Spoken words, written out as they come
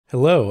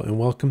Hello and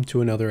welcome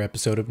to another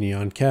episode of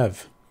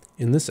Neonkev.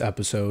 In this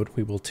episode,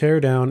 we will tear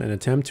down and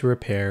attempt to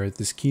repair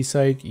this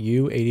Keysight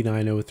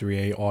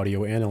U8903A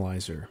Audio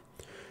Analyzer.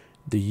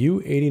 The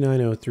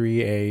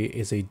U8903A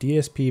is a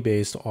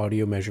DSP-based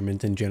audio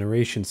measurement and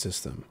generation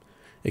system.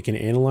 It can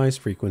analyze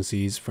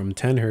frequencies from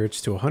 10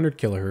 Hz to 100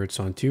 kHz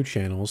on two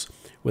channels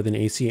with an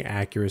AC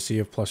accuracy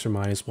of plus or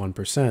minus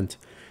 1%,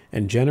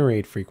 and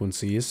generate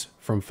frequencies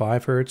from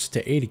 5 Hz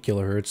to 80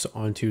 kHz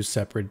on two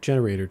separate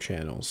generator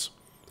channels.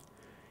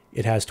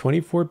 It has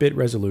 24-bit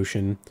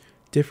resolution,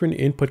 different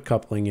input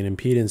coupling and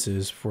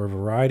impedances for a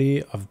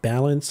variety of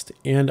balanced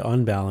and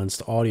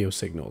unbalanced audio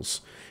signals,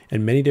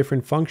 and many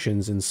different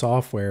functions in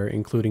software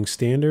including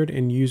standard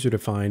and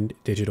user-defined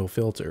digital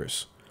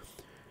filters.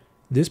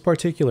 This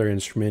particular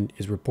instrument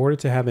is reported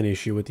to have an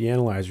issue with the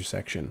analyzer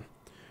section.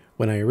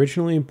 When I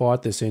originally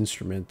bought this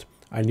instrument,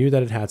 I knew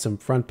that it had some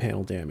front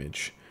panel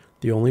damage.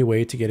 The only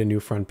way to get a new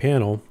front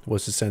panel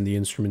was to send the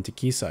instrument to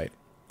Keysight.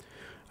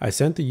 I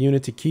sent the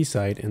unit to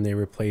Keysight and they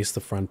replaced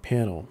the front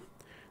panel.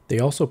 They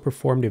also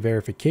performed a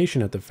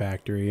verification at the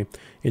factory,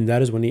 and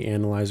that is when the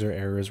analyzer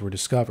errors were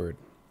discovered.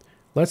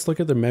 Let's look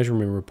at the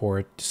measurement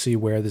report to see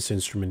where this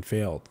instrument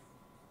failed.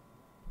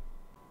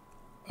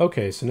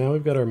 Okay, so now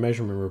we've got our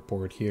measurement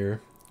report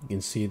here. You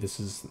can see this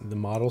is the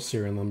model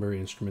serial number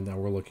instrument that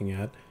we're looking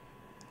at.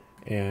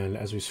 And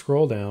as we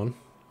scroll down,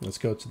 let's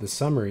go to the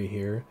summary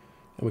here,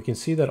 and we can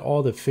see that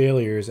all the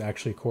failures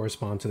actually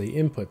correspond to the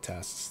input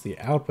tests. The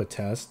output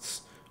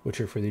tests, which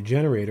are for the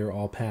generator,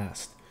 all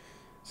passed.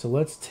 So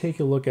let's take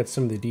a look at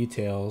some of the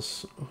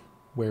details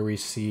where we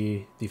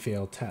see the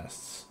failed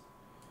tests.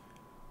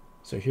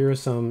 So here are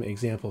some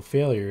example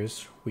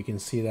failures. We can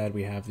see that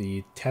we have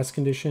the test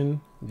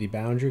condition, the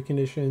boundary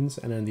conditions,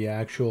 and then the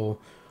actual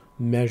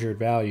measured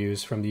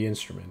values from the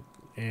instrument.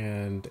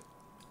 And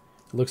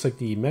it looks like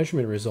the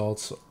measurement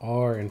results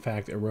are in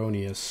fact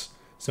erroneous.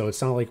 So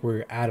it's not like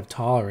we're out of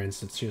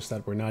tolerance, it's just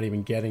that we're not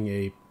even getting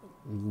a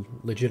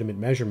legitimate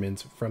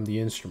measurement from the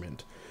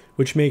instrument,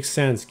 which makes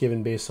sense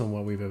given based on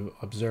what we've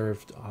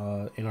observed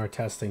in our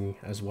testing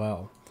as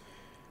well.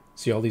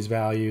 See all these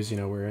values,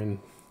 we're in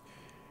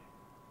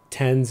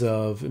tens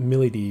of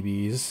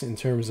millidBs in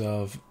terms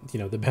of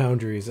the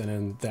boundaries, and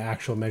then the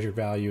actual measured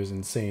value is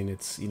insane.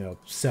 It's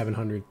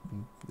 700.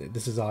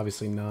 This is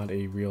obviously not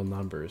a real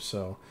number.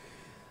 So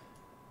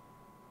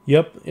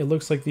yep, it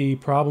looks like the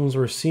problems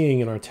we're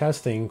seeing in our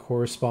testing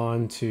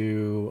correspond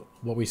to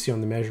what we see on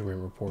the measurement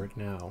report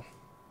now.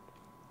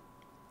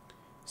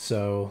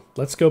 So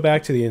let's go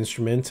back to the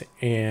instrument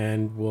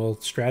and we'll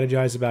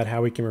strategize about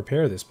how we can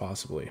repair this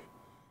possibly.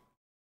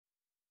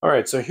 All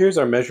right, so here's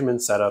our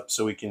measurement setup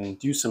so we can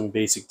do some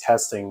basic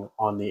testing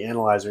on the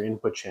analyzer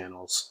input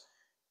channels.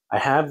 I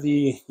have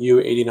the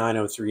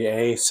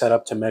U8903A set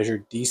up to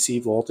measure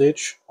DC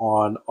voltage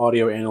on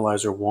Audio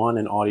Analyzer 1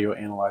 and Audio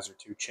Analyzer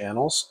 2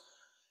 channels.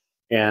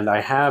 And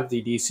I have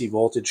the DC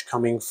voltage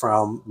coming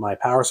from my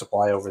power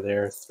supply over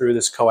there through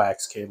this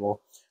coax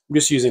cable. I'm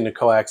just using the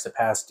coax to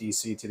pass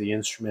DC to the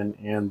instrument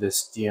and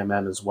this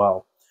DMM as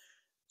well.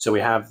 So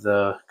we have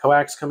the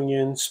coax coming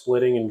in,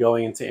 splitting and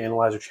going into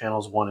analyzer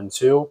channels 1 and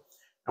 2.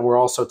 And we're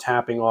also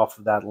tapping off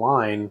of that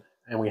line.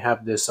 And we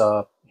have this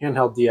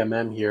handheld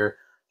DMM here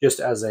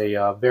just as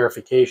a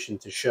verification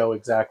to show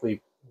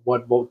exactly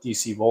what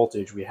DC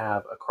voltage we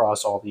have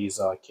across all these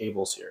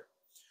cables here.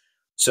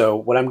 So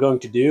what I'm going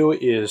to do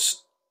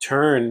is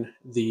turn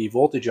the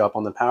voltage up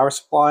on the power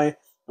supply, and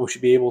we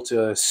should be able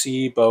to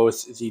see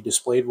both the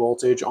displayed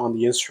voltage on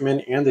the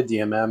instrument and the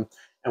DMM,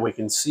 and we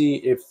can see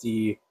if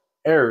the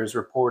errors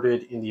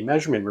reported in the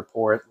measurement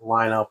report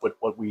line up with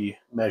what we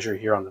measure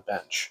here on the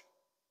bench.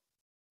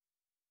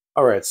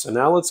 All right, so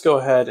now let's go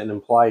ahead and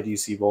apply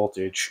DC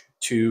voltage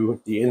to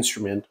the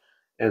instrument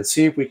and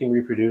see if we can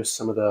reproduce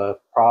some of the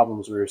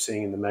problems we were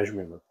seeing in the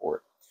measurement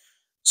report.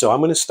 So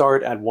I'm going to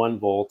start at 1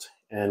 volt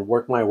and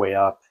work my way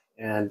up.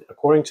 And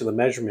according to the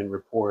measurement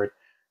report,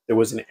 there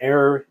was an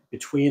error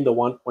between the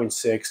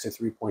 1.6 to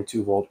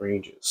 3.2 volt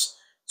ranges.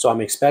 So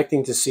I'm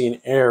expecting to see an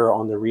error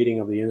on the reading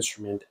of the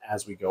instrument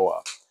as we go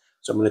up.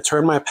 So I'm going to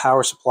turn my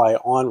power supply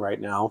on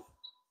right now,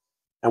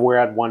 and we're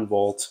at 1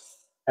 volt.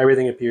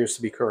 Everything appears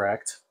to be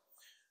correct.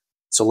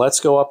 So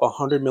let's go up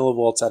 100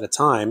 millivolts at a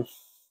time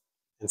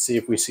and see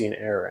if we see an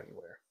error anywhere.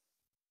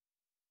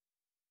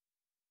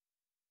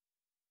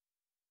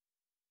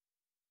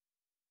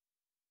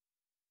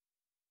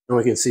 And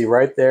we can see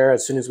right there,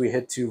 as soon as we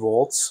hit 2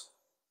 volts,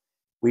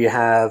 we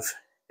have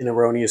an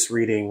erroneous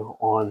reading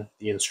on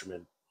the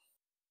instrument.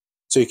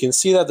 So you can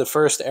see that the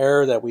first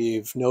error that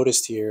we've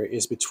noticed here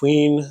is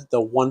between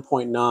the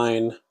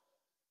 1.9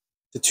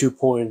 to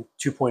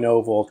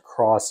 2.0 volt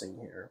crossing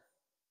here.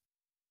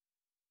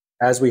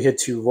 As we hit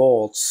 2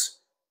 volts,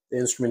 the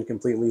instrument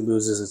completely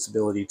loses its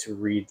ability to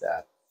read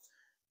that.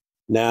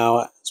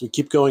 Now, as we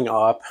keep going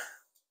up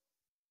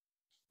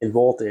in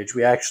voltage,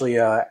 we actually,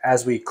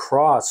 as we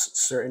cross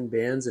certain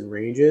bands and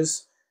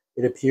ranges,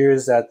 it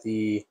appears that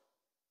the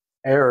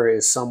error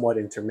is somewhat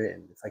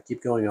intermittent. If I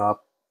keep going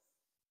up,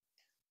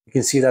 you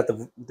can see that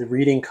the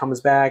reading comes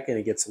back and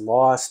it gets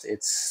lost.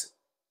 It's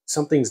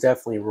something's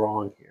definitely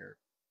wrong here.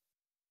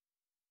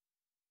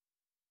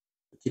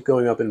 Keep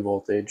going up in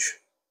voltage.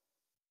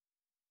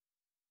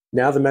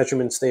 Now the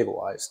measurement's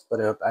stabilized,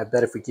 but I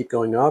bet if we keep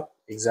going up,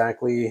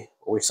 exactly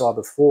what we saw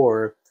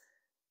before,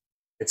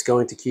 it's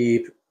going to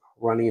keep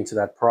running into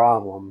that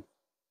problem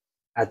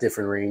at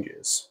different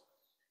ranges.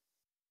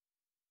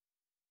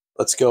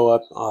 Let's go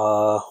up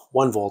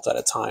 1 volt at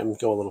a time,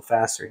 go a little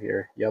faster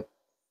here. Yep.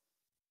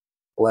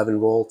 11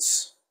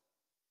 volts,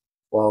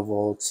 12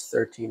 volts,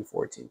 13,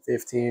 14,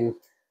 15.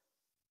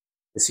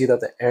 You see that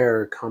the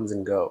error comes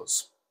and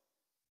goes.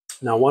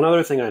 Now, one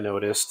other thing I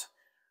noticed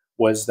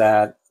was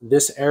that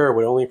this error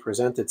would only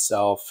present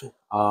itself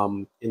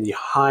in the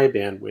high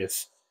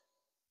bandwidth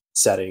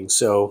setting.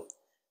 So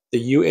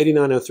the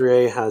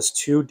U8903A has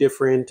 2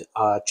 different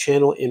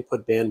channel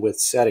input bandwidth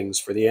settings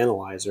for the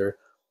analyzer.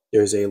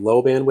 There's a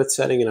low bandwidth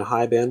setting and a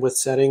high bandwidth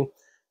setting.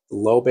 The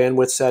low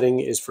bandwidth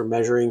setting is for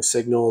measuring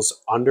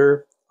signals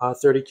under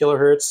 30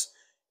 kilohertz,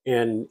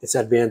 and it's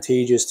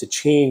advantageous to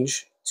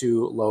change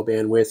to low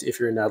bandwidth if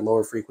you're in that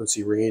lower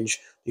frequency range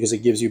because it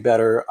gives you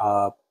better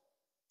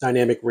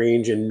dynamic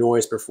range and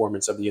noise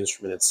performance of the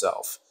instrument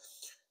itself.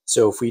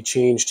 So if we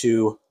change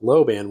to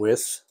low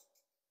bandwidth,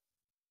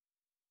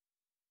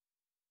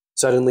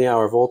 suddenly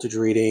our voltage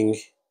reading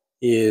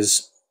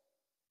is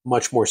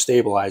much more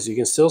stabilized. You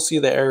can still see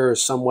the error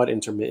is somewhat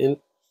intermittent,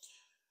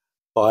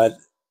 but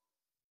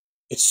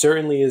it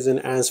certainly isn't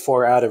as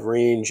far out of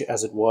range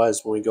as it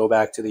was when we go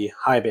back to the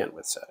high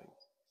bandwidth setting,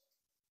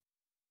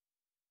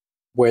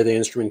 where the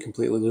instrument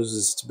completely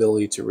loses its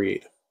ability to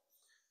read.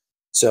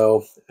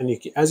 So,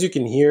 as you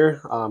can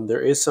hear,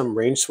 there is some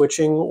range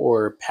switching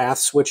or path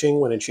switching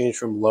when it changed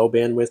from low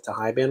bandwidth to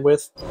high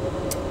bandwidth.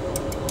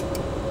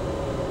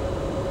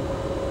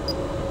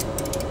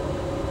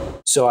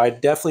 So I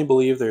definitely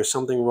believe there's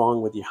something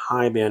wrong with the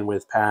high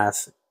bandwidth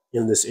path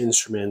in this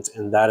instrument,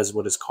 and that is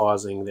what is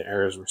causing the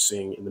errors we're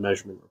seeing in the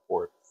measurement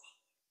report.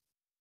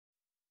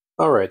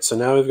 All right, so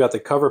now we've got the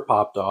cover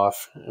popped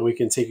off, and we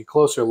can take a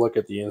closer look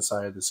at the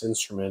inside of this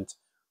instrument.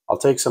 I'll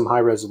take some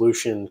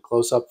high-resolution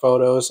close-up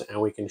photos,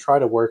 and we can try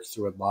to work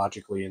through it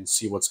logically and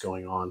see what's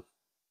going on.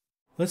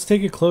 Let's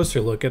take a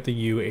closer look at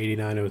the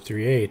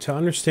U8903A to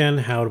understand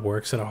how it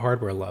works at a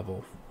hardware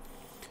level.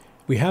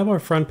 We have our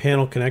front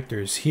panel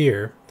connectors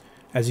here.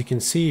 As you can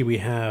see, we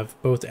have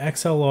both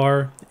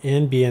XLR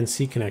and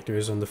BNC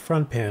connectors on the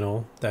front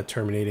panel that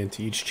terminate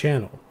into each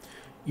channel.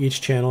 Each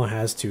channel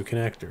has 2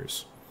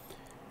 connectors.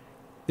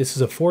 This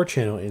is a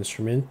 4-channel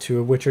instrument,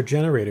 2 of which are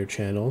generator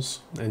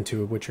channels and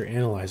 2 of which are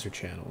analyzer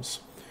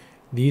channels.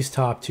 These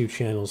top 2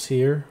 channels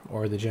here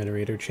are the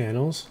generator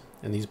channels,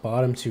 and these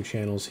bottom 2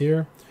 channels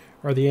here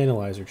are the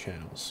analyzer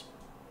channels.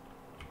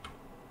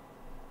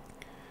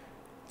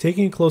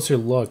 Taking a closer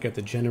look at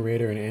the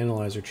generator and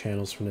analyzer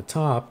channels from the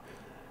top,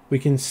 we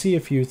can see a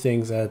few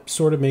things that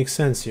sort of make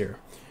sense here.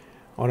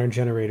 On our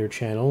generator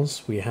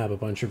channels, we have a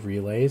bunch of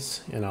relays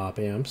and op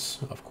amps,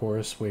 of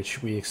course,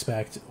 which we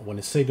expect when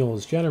a signal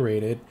is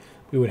generated,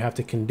 we would have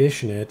to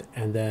condition it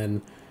and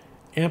then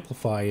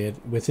amplify it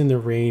within the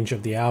range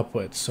of the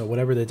output. So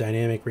whatever the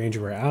dynamic range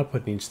of our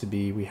output needs to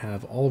be, we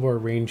have all of our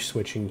range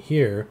switching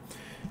here.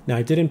 Now,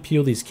 I didn't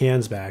peel these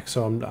cans back,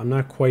 so I'm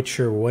not quite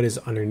sure what is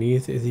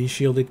underneath these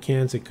shielded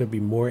cans. It could be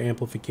more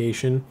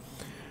amplification,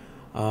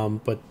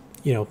 but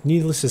you know,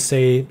 needless to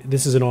say,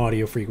 this is an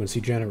audio frequency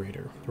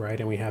generator, right?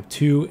 And we have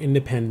 2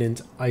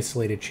 independent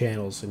isolated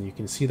channels, and you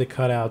can see the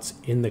cutouts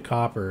in the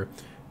copper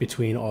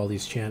between all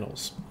these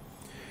channels.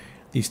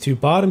 These 2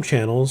 bottom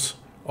channels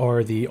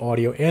are the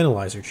audio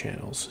analyzer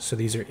channels, so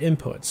these are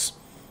inputs.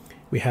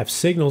 We have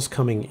signals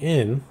coming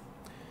in,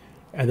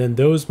 and then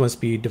those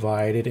must be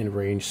divided and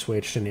range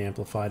switched and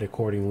amplified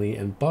accordingly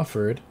and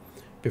buffered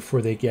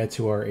before they get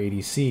to our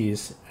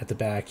ADCs at the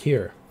back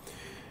here.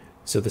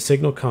 So the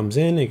signal comes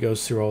in, it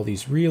goes through all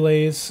these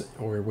relays,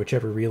 or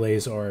whichever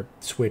relays are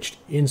switched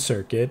in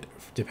circuit,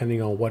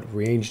 depending on what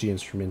range the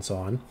instrument's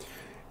on.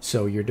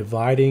 So you're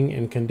dividing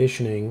and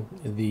conditioning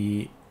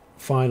the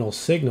final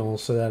signal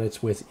so that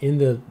it's within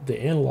the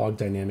analog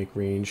dynamic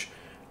range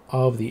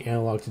of the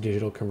analog to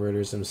digital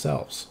converters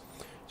themselves.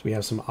 So we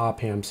have some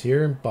op amps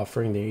here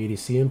buffering the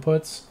ADC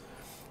inputs,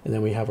 and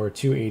then we have our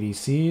 2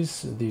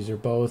 ADCs. These are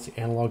both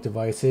analog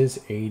devices,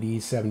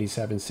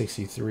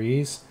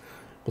 AD7763s.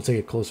 We'll take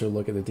a closer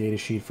look at the data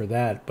sheet for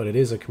that, but it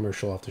is a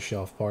commercial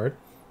off-the-shelf part.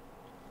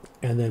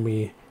 And then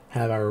we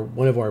have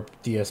one of our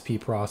DSP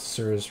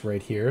processors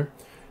right here.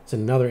 It's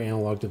another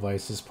analog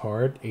devices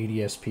part,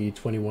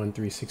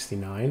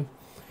 ADSP21369.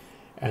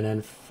 And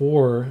then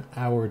for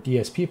our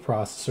DSP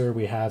processor,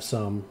 we have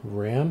some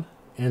RAM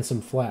and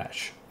some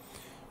flash.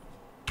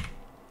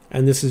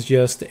 And this is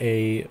just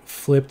a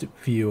flipped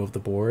view of the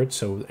board.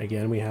 So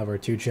again, we have our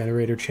 2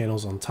 generator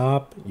channels on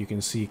top. You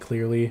can see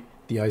clearly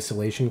the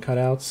isolation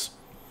cutouts.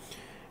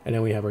 And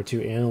then we have our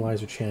 2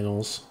 analyzer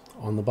channels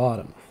on the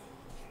bottom.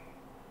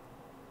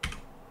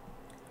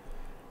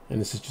 And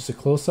this is just a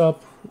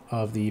close-up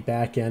of the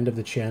back end of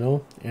the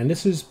channel. And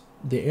this is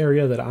the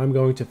area that I'm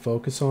going to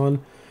focus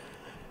on.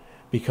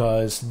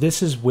 because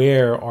this is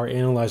where our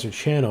analyzer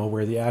channel,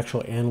 where the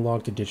actual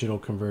analog to digital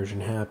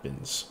conversion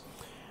happens.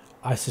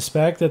 I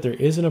suspect that there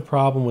isn't a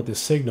problem with the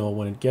signal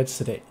when it gets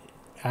to the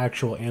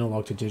actual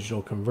analog to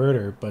digital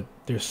converter, but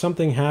there's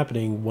something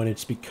happening when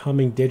it's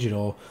becoming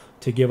digital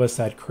to give us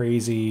that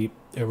crazy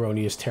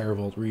erroneous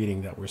teravolt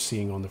reading that we're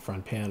seeing on the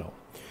front panel.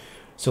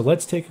 So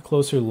let's take a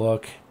closer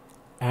look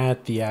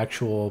at the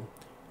actual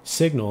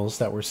signals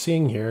that we're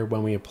seeing here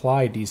when we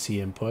apply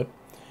DC input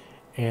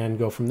and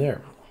go from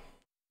there.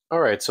 All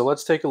right, so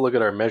let's take a look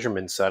at our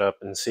measurement setup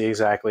and see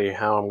exactly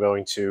how I'm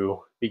going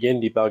to begin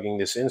debugging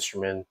this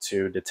instrument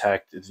to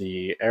detect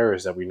the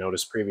errors that we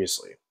noticed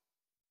previously.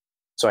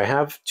 So I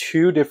have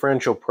two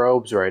differential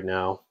probes right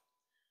now,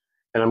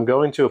 and I'm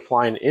going to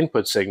apply an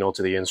input signal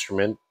to the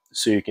instrument.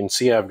 So you can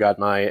see I've got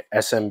my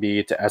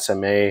SMB to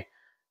SMA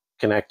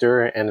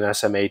connector and an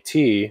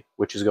SMAT,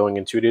 which is going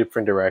in two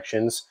different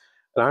directions.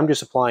 And I'm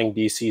just applying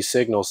DC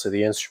signals to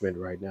the instrument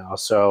right now.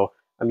 So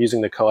I'm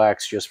using the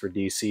coax just for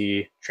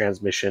DC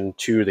transmission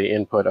to the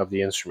input of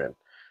the instrument.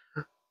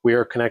 We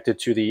are connected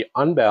to the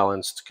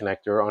unbalanced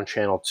connector on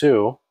channel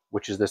 2,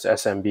 which is this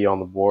SMB on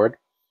the board.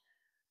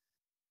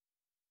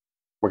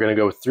 We're going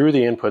to go through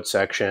the input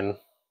section,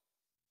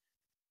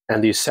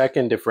 and the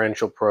second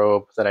differential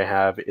probe that I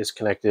have is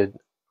connected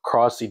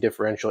across the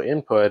differential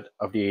input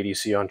of the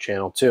ADC on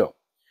channel 2.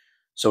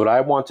 So what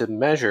I want to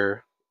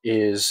measure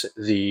is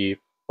the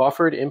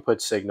buffered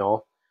input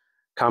signal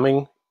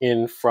coming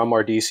in from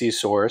our DC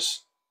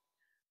source.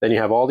 Then you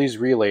have all these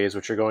relays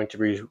which are going to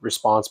be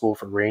responsible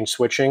for range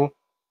switching,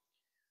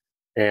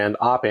 and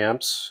op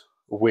amps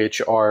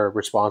which are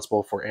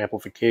responsible for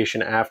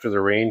amplification after the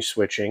range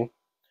switching.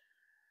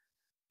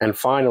 And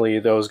finally,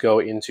 those go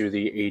into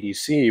the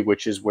ADC,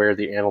 which is where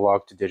the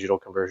analog to digital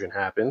conversion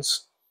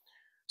happens.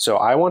 So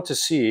I want to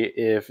see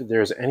if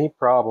there's any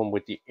problem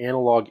with the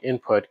analog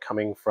input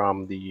coming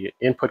from the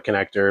input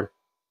connector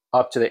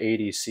up to the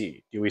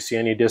ADC. Do we see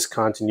any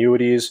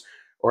discontinuities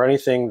or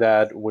anything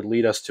that would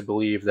lead us to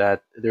believe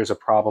that there's a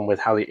problem with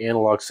how the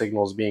analog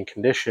signal is being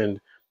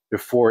conditioned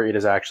before it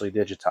is actually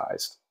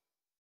digitized?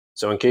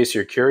 So in case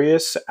you're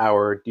curious,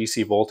 our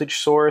DC voltage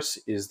source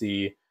is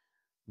the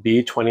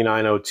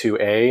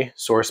B8902A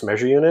source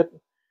measure unit,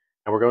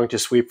 and we're going to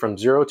sweep from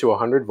 0 to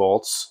 100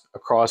 volts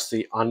across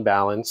the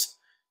unbalanced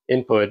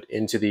input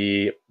into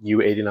the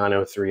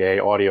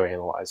U8903A Audio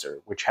Analyzer,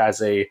 which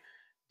has a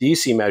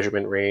DC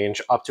measurement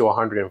range up to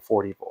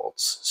 140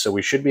 volts. So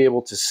we should be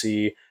able to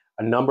see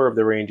a number of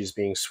the ranges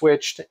being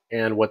switched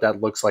and what that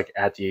looks like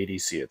at the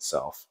ADC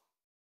itself.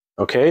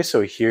 Okay,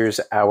 so here's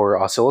our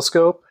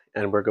oscilloscope,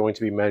 and we're going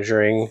to be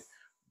measuring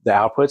the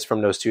outputs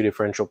from those two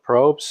differential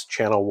probes.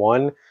 Channel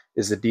 1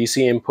 is the DC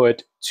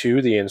input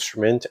to the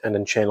instrument, and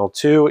then channel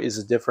 2 is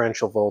the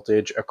differential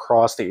voltage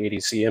across the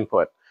ADC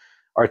input.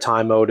 Our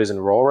time mode is in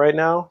roll right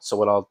now, so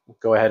what I'll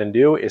go ahead and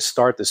do is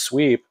start the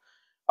sweep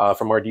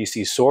from our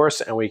DC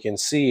source, and we can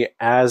see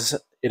as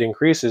it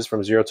increases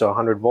from 0 to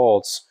 100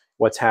 volts,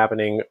 what's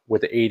happening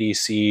with the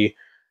ADC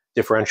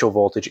differential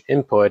voltage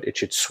input. It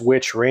should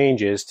switch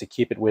ranges to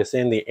keep it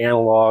within the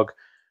analog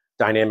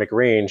dynamic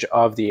range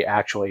of the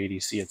actual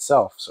ADC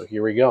itself. So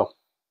here we go.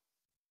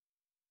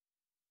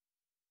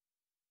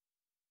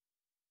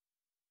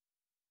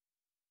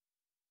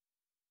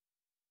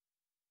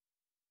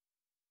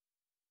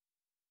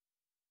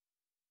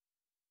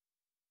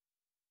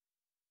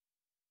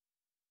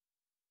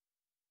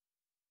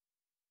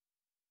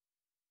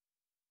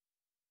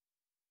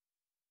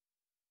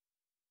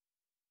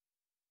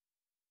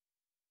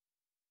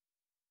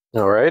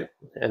 All right,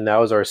 and that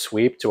was our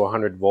sweep to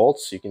 100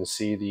 volts. You can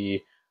see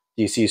the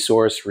DC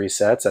source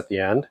resets at the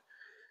end.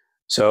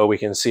 So we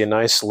can see a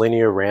nice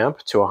linear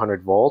ramp to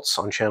 100 volts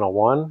on channel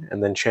 1,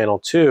 and then channel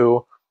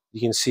 2, you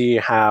can see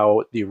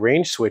how the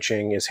range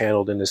switching is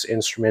handled in this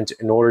instrument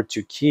in order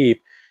to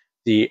keep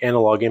the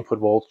analog input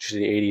voltage to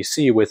the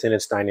ADC within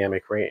its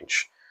dynamic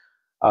range.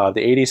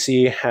 The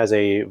ADC has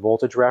a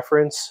voltage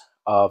reference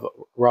of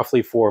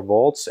roughly 4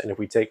 volts, and if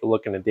we take a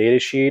look in the data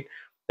sheet,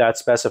 that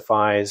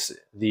specifies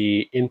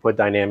the input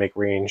dynamic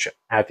range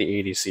at the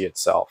ADC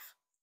itself.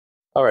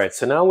 All right,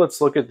 so now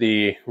let's look at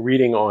the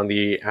reading on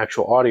the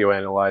actual audio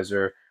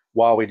analyzer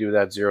while we do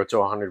that 0 to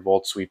 100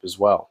 volt sweep as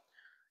well.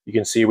 You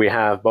can see we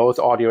have both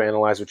audio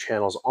analyzer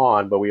channels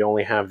on, but we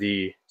only have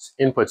the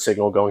input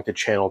signal going to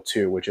channel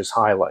 2, which is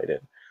highlighted.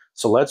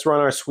 So let's run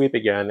our sweep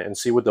again and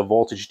see what the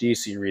voltage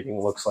DC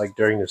reading looks like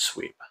during the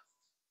sweep.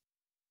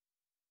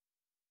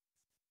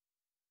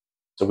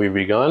 So we've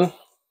begun.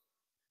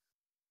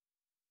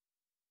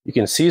 You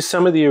can see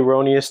some of the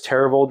erroneous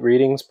teravolt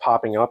readings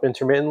popping up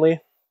intermittently.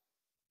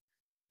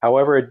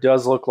 However, it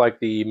does look like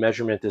the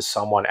measurement is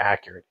somewhat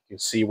accurate. You can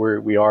see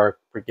we're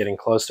getting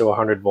close to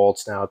 100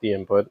 volts now at the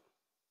input.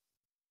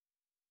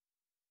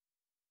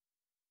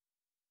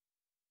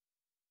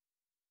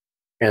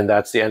 And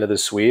that's the end of the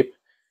sweep.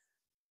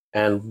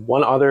 And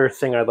one other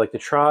thing I'd like to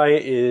try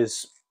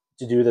is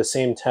to do the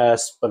same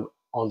test, but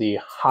on the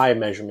high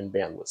measurement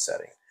bandwidth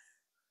setting.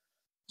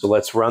 So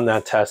let's run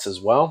that test as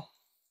well.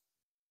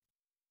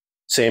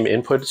 Same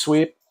input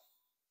sweep.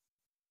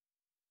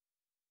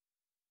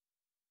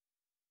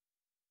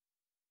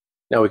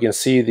 Now we can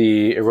see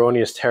the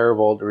erroneous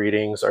teravolt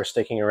readings are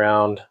sticking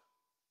around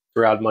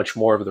throughout much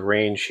more of the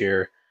range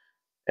here.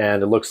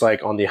 And it looks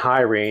like on the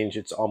high range,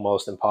 it's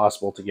almost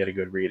impossible to get a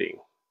good reading.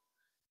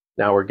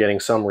 Now we're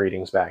getting some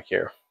readings back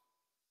here.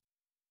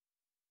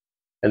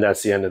 And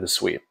that's the end of the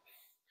sweep.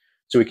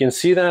 So we can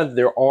see that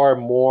there are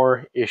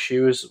more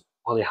issues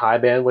on the high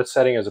bandwidth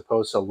setting as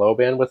opposed to low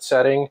bandwidth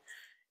setting.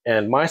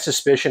 And my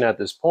suspicion at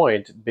this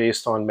point,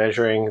 based on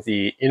measuring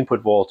the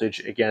input voltage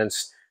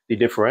against the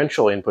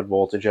differential input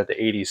voltage at the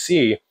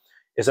ADC,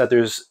 is that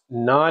there's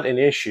not an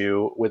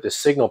issue with the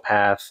signal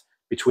path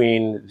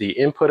between the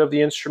input of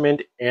the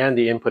instrument and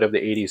the input of the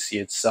ADC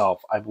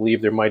itself. I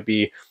believe there might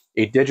be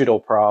a digital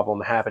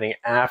problem happening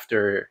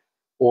after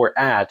or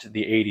at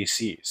the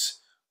ADCs.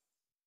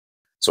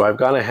 So I've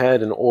gone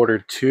ahead and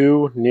ordered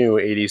 2 new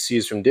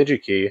ADCs from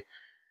DigiKey,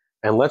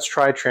 and let's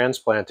try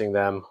transplanting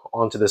them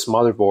onto this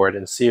motherboard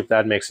and see if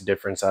that makes a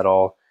difference at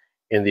all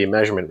in the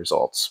measurement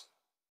results.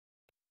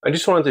 I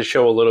just wanted to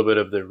show a little bit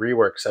of the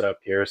rework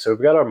setup here. So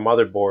we've got our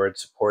motherboard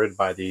supported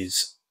by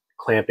these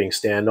clamping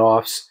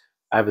standoffs.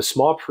 I have a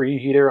small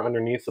preheater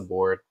underneath the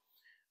board,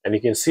 and you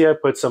can see I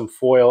put some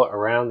foil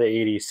around the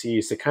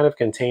ADCs to kind of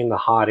contain the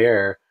hot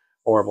air,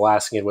 or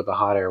blasting it with a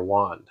hot air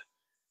wand.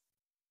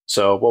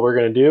 So what we're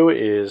going to do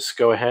is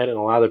go ahead and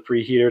allow the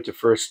preheater to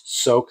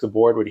first soak the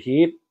board with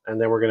heat, and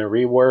then we're going to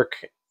rework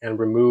and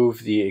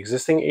remove the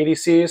existing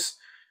ADCs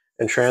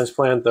and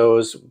transplant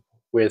those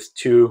with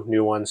 2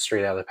 new ones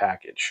straight out of the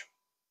package.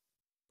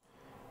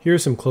 Here are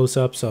some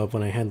close-ups of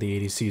when I had the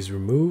ADCs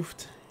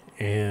removed,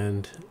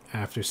 and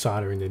after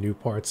soldering the new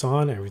parts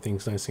on,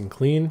 everything's nice and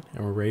clean,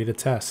 and we're ready to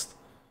test.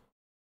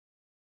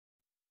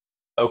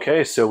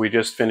 Okay, so we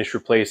just finished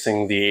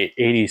replacing the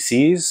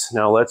ADCs.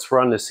 Now let's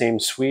run the same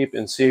sweep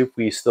and see if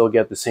we still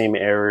get the same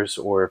errors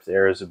or if the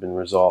errors have been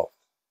resolved.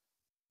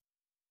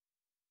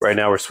 Right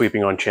now we're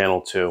sweeping on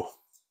channel 2.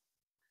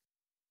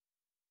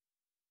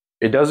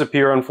 It does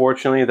appear,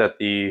 unfortunately, that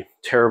the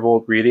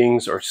teravolt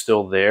readings are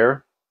still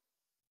there.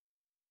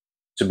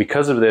 So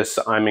because of this,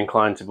 I'm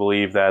inclined to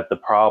believe that the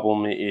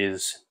problem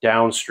is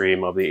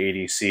downstream of the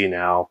ADC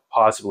now,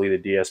 possibly the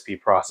DSP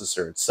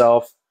processor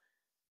itself.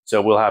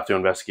 So we'll have to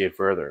investigate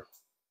further.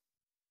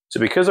 So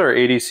because our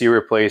ADC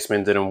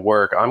replacement didn't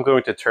work, I'm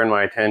going to turn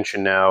my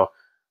attention now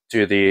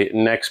to the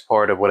next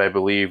part of what I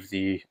believe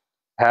the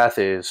path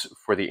is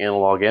for the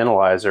analog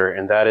analyzer,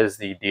 and that is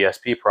the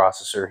DSP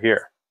processor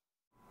here.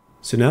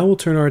 So now we'll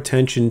turn our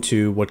attention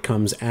to what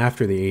comes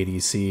after the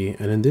ADC,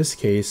 and in this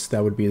case,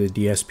 that would be the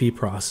DSP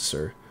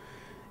processor.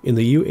 In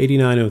the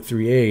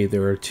U8903A,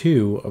 there are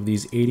 2 of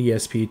these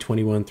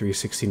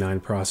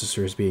ADSP21369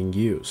 processors being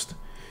used.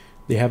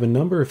 They have a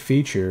number of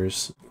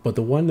features, but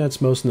the one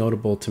that's most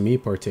notable to me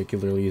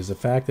particularly is the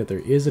fact that there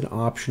is an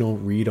optional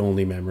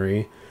read-only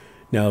memory.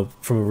 Now,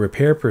 from a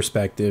repair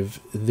perspective,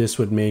 this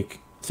would make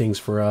things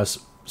for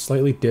us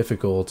slightly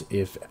difficult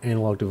if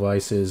analog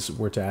devices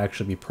were to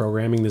actually be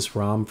programming this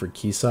ROM for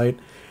Keysight.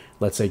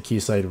 Let's say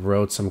Keysight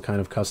wrote some kind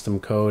of custom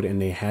code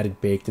and they had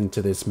it baked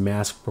into this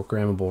mask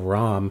programmable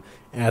ROM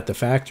at the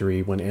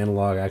factory when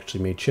Analog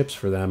actually made chips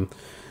for them,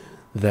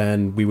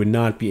 then we would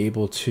not be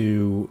able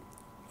to,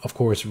 of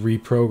course,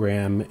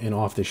 reprogram an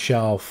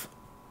off-the-shelf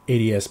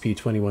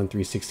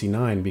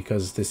ADSP21369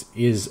 because this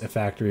is a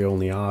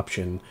factory-only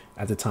option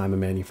at the time of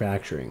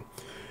manufacturing.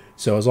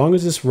 So as long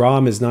as this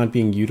ROM is not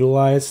being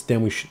utilized,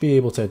 then we should be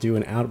able to do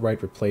an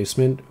outright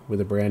replacement with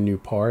a brand new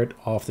part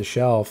off the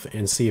shelf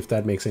and see if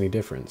that makes any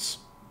difference.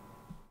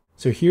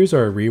 So here's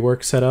our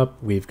rework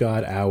setup. We've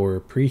got our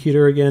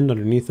preheater again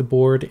underneath the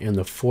board and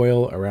the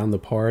foil around the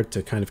part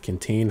to kind of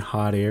contain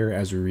hot air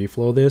as we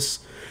reflow this.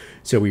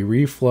 So we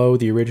reflow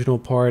the original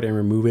part and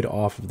remove it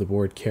off of the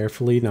board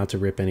carefully, not to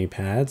rip any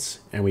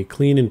pads, and we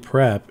clean and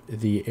prep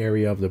the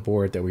area of the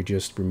board that we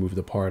just removed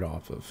the part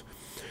off of.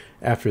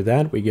 After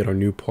that, we get our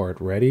new part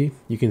ready.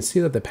 You can see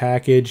that the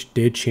package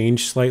did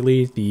change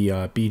slightly, the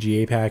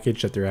BGA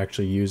package that they're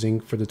actually using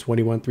for the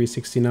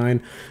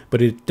 21369,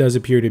 but it does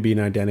appear to be an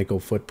identical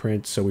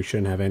footprint, so we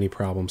shouldn't have any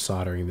problem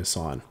soldering this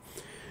on.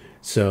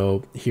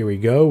 So here we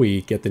go,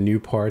 we get the new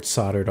part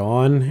soldered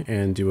on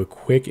and do a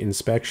quick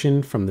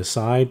inspection from the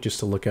side just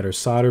to look at our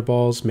solder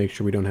balls, make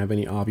sure we don't have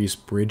any obvious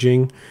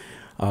bridging.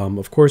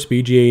 Of course,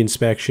 BGA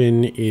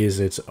inspection is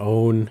its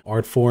own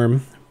art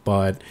form,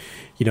 but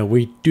you know,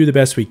 we do the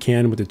best we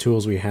can with the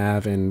tools we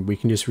have, and we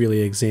can just really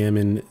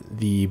examine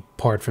the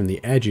part from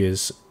the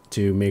edges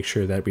to make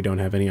sure that we don't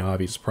have any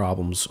obvious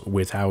problems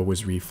with how it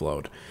was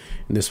reflowed.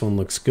 And this one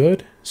looks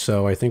good,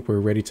 so I think we're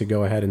ready to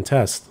go ahead and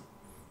test.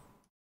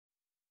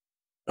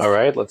 All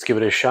right, let's give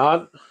it a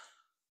shot.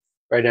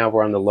 Right now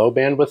we're on the low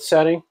bandwidth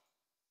setting.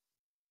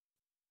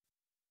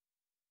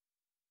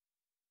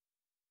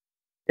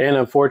 And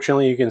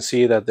unfortunately, you can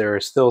see that there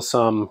are still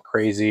some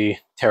crazy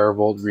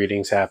teravolt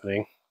readings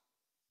happening.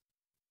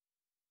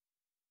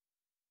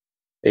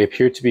 They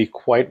appear to be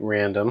quite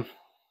random.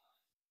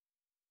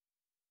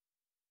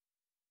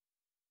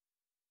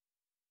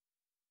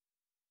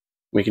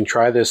 We can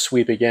try this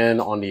sweep again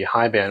on the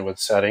high bandwidth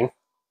setting.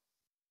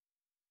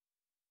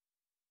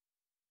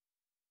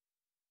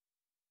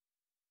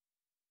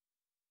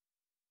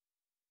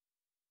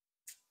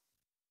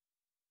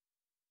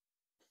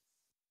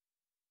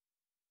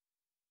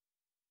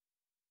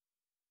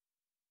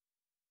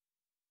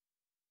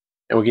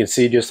 And we can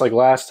see, just like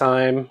last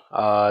time,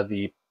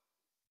 the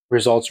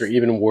results are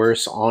even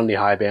worse on the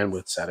high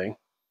bandwidth setting.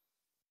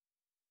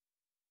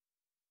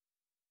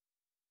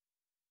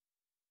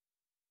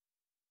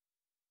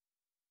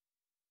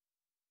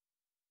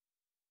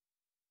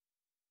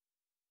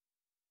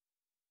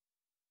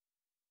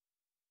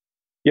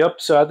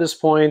 Yep, so at this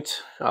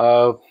point,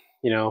 I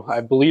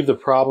believe the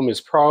problem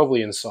is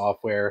probably in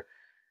software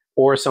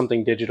or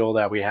something digital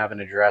that we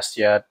haven't addressed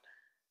yet.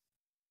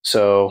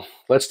 So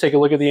let's take a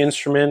look at the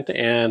instrument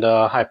and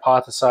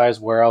hypothesize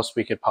where else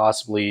we could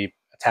possibly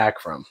attack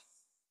from.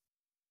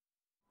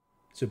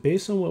 So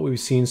based on what we've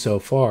seen so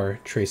far,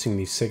 tracing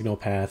the signal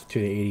path to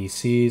the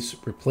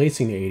ADCs,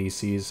 replacing the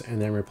ADCs,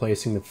 and then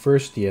replacing the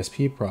first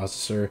DSP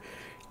processor,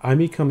 I'm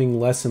becoming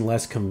less and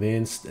less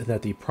convinced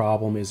that the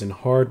problem is in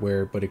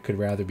hardware, but it could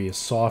rather be a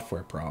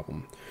software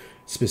problem.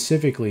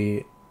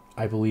 Specifically,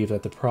 I believe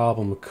that the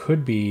problem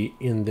could be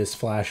in this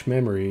flash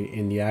memory,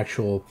 in the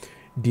actual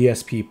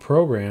DSP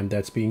program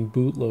that's being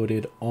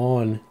bootloaded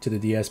on to the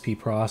DSP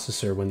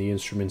processor when the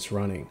instrument's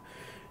running.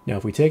 Now,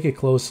 if we take a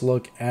close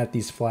look at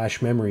these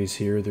flash memories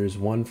here, there's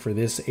one for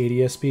this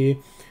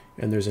ADSP,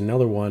 and there's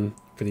another one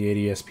for the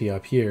ADSP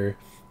up here.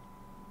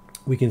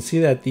 We can see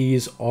that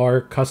these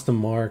are custom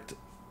marked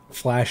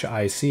flash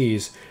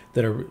ICs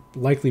that are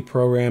likely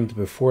programmed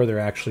before they're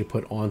actually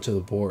put onto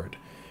the board.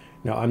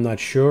 Now, I'm not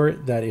sure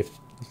that if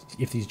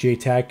these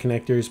JTAG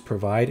connectors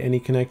provide any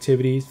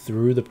connectivity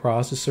through the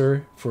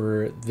processor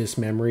for this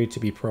memory to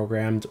be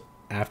programmed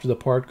after the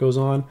part goes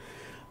on,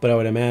 but I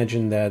would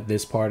imagine that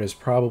this part is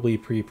probably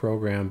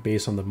pre-programmed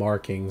based on the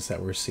markings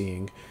that we're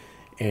seeing,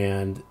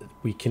 and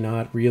we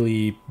cannot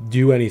really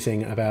do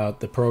anything about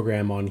the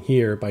program on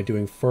here by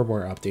doing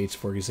firmware updates,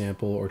 for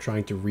example, or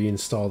trying to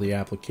reinstall the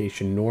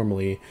application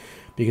normally,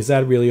 because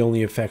that really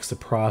only affects the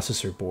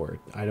processor board.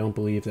 I don't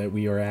believe that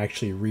we are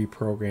actually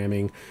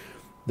reprogramming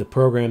the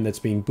program that's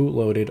being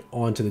bootloaded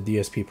onto the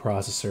DSP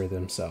processor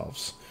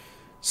themselves.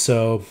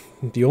 So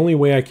the only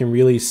way I can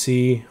really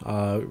see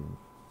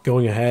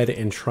going ahead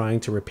and trying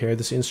to repair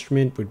this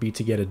instrument would be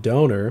to get a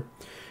donor,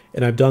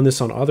 and I've done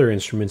this on other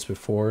instruments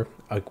before,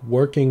 a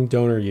working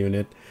donor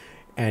unit,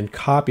 and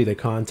copy the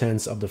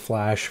contents of the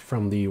flash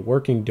from the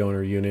working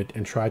donor unit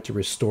and try to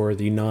restore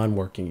the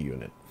non-working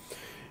unit.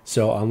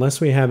 So unless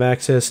we have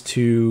access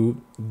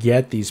to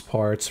get these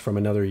parts from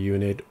another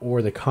unit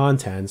or the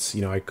contents,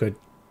 I could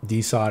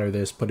desolder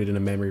this, put it in a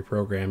memory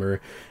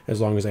programmer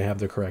as long as I have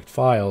the correct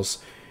files.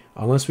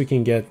 Unless we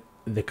can get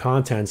the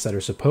contents that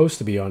are supposed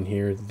to be on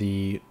here,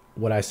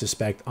 what I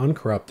suspect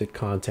uncorrupted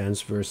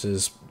contents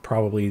versus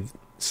probably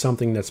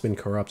something that's been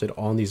corrupted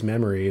on these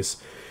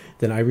memories,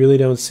 then I really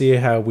don't see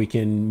how we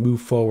can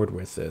move forward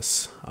with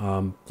this.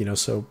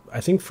 So I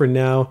think for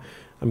now,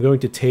 I'm going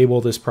to table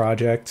this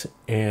project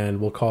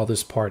and we'll call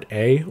this part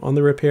A on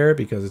the repair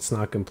because it's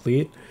not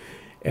complete.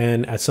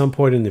 And at some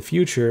point in the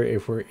future,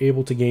 if we're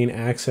able to gain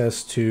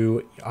access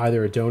to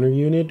either a donor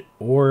unit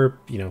or,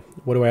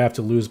 what do I have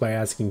to lose by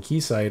asking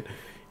Keysight?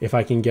 If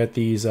I can get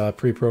these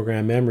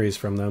pre-programmed memories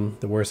from them,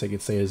 the worst I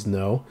could say is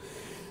no.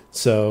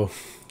 So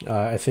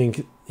I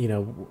think,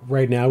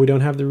 right now we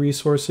don't have the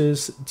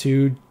resources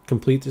to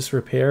complete this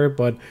repair,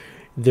 but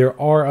there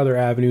are other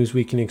avenues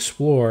we can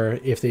explore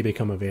if they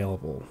become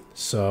available.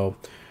 So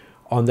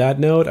on that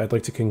note, I'd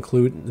like to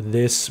conclude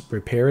this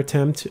repair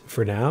attempt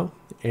for now.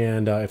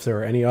 And if there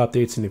are any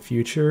updates in the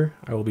future,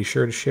 I will be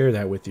sure to share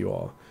that with you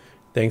all.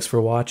 Thanks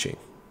for watching.